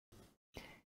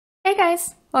Hey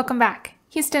guys, welcome back.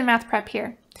 Houston Math Prep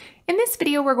here. In this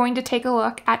video, we're going to take a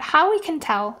look at how we can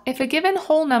tell if a given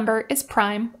whole number is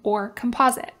prime or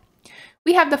composite.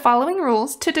 We have the following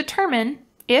rules to determine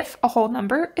if a whole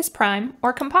number is prime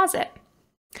or composite.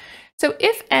 So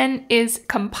if n is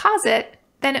composite,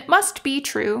 then it must be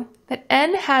true that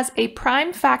n has a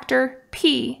prime factor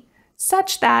p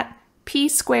such that p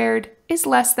squared is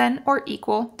less than or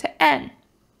equal to n.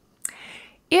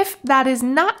 If that is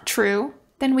not true,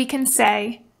 then we can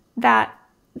say that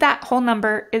that whole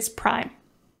number is prime.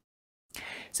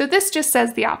 So this just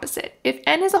says the opposite. If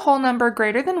n is a whole number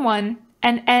greater than 1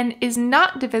 and n is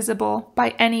not divisible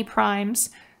by any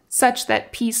primes such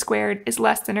that p squared is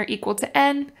less than or equal to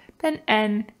n, then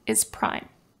n is prime.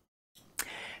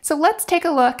 So let's take a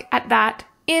look at that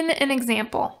in an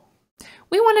example.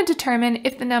 We want to determine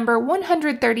if the number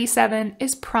 137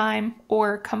 is prime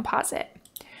or composite.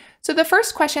 So the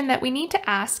first question that we need to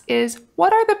ask is,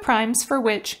 what are the primes for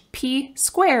which p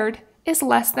squared is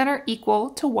less than or equal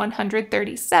to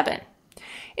 137?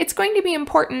 It's going to be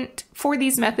important for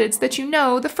these methods that you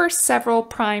know the first several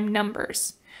prime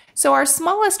numbers. So our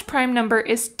smallest prime number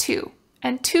is 2,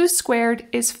 and 2 squared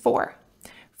is 4.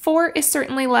 4 is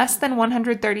certainly less than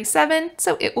 137,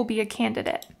 so it will be a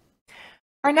candidate.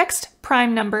 Our next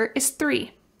prime number is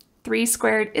 3. 3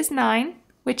 squared is 9,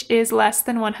 which is less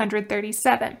than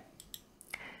 137.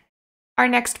 Our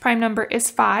next prime number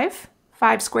is 5.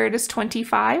 5 squared is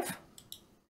 25.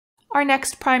 Our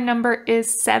next prime number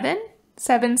is 7.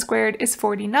 7 squared is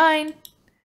 49.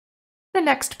 The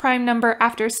next prime number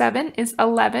after 7 is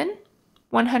 11.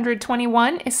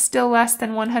 121 is still less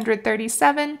than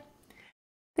 137.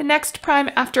 The next prime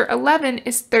after 11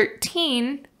 is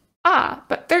 13.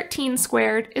 But 13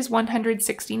 squared is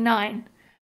 169.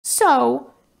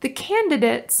 So the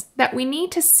candidates that we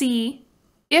need to see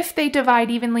if they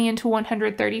divide evenly into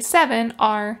 137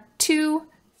 are 2,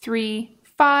 3,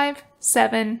 5,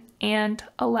 7, and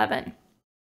 11.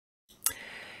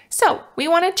 So we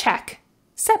want to check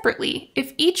separately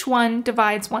if each one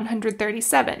divides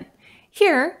 137.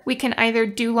 Here we can either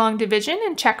do long division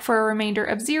and check for a remainder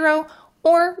of 0,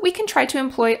 or we can try to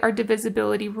employ our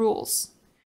divisibility rules.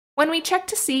 When we check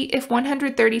to see if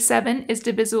 137 is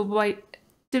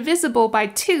divisible by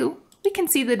 2, we can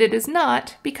see that it is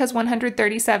not, because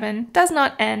 137 does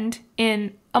not end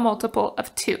in a multiple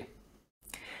of 2.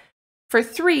 For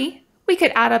 3, we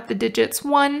could add up the digits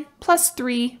 1 plus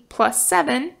 3 plus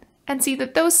 7 and see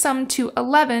that those sum to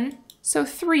 11, so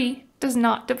 3 does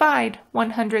not divide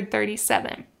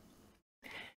 137.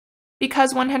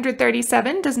 Because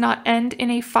 137 does not end in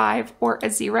a 5 or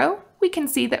a 0, we can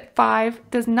see that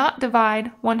 5 does not divide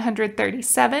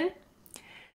 137.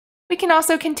 We can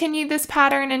also continue this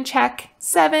pattern and check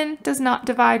 7 does not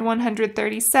divide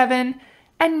 137,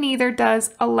 and neither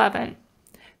does 11.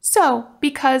 So,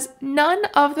 because none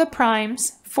of the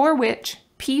primes for which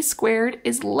p squared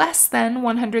is less than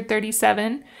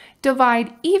 137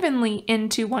 divide evenly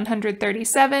into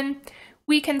 137,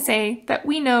 we can say that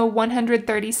we know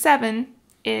 137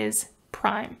 is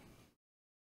prime.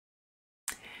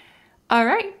 All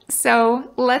right,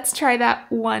 so let's try that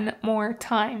one more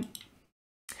time.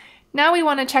 Now we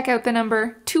want to check out the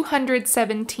number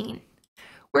 217.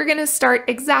 We're going to start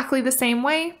exactly the same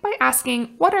way by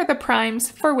asking what are the primes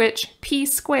for which p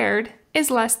squared is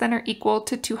less than or equal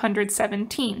to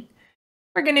 217.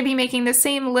 We're going to be making the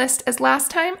same list as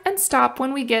last time and stop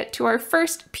when we get to our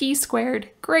first p squared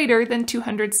greater than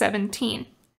 217.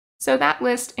 So that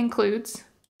list includes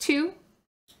 2,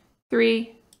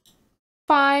 3,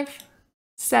 5,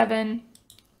 7,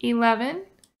 11,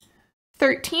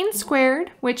 13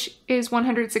 squared, which is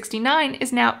 169,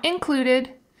 is now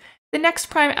included. The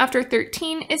next prime after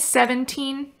 13 is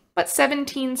 17, but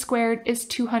 17 squared is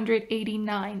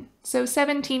 289. So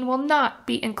 17 will not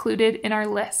be included in our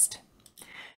list.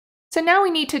 So now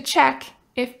we need to check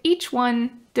if each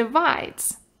one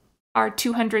divides our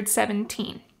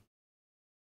 217.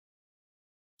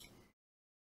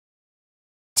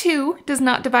 2 does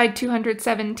not divide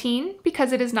 217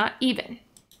 because it is not even.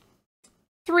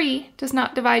 3 does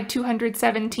not divide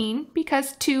 217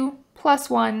 because 2 plus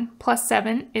 1 plus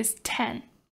 7 is 10.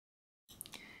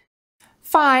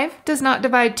 5 does not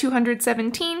divide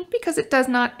 217 because it does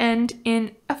not end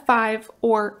in a 5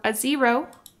 or a 0.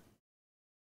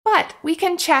 But we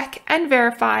can check and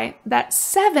verify that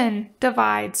 7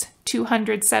 divides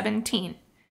 217.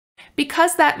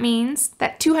 Because that means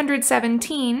that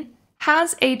 217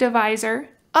 has a divisor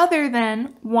other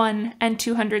than 1 and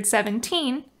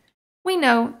 217, we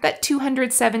know that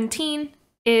 217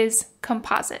 is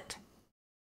composite.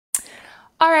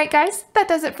 All right, guys, that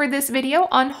does it for this video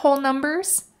on whole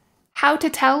numbers. how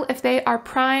to tell if they are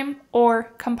prime or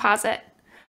composite.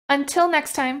 Until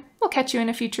next time, we'll catch you in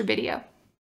a future video.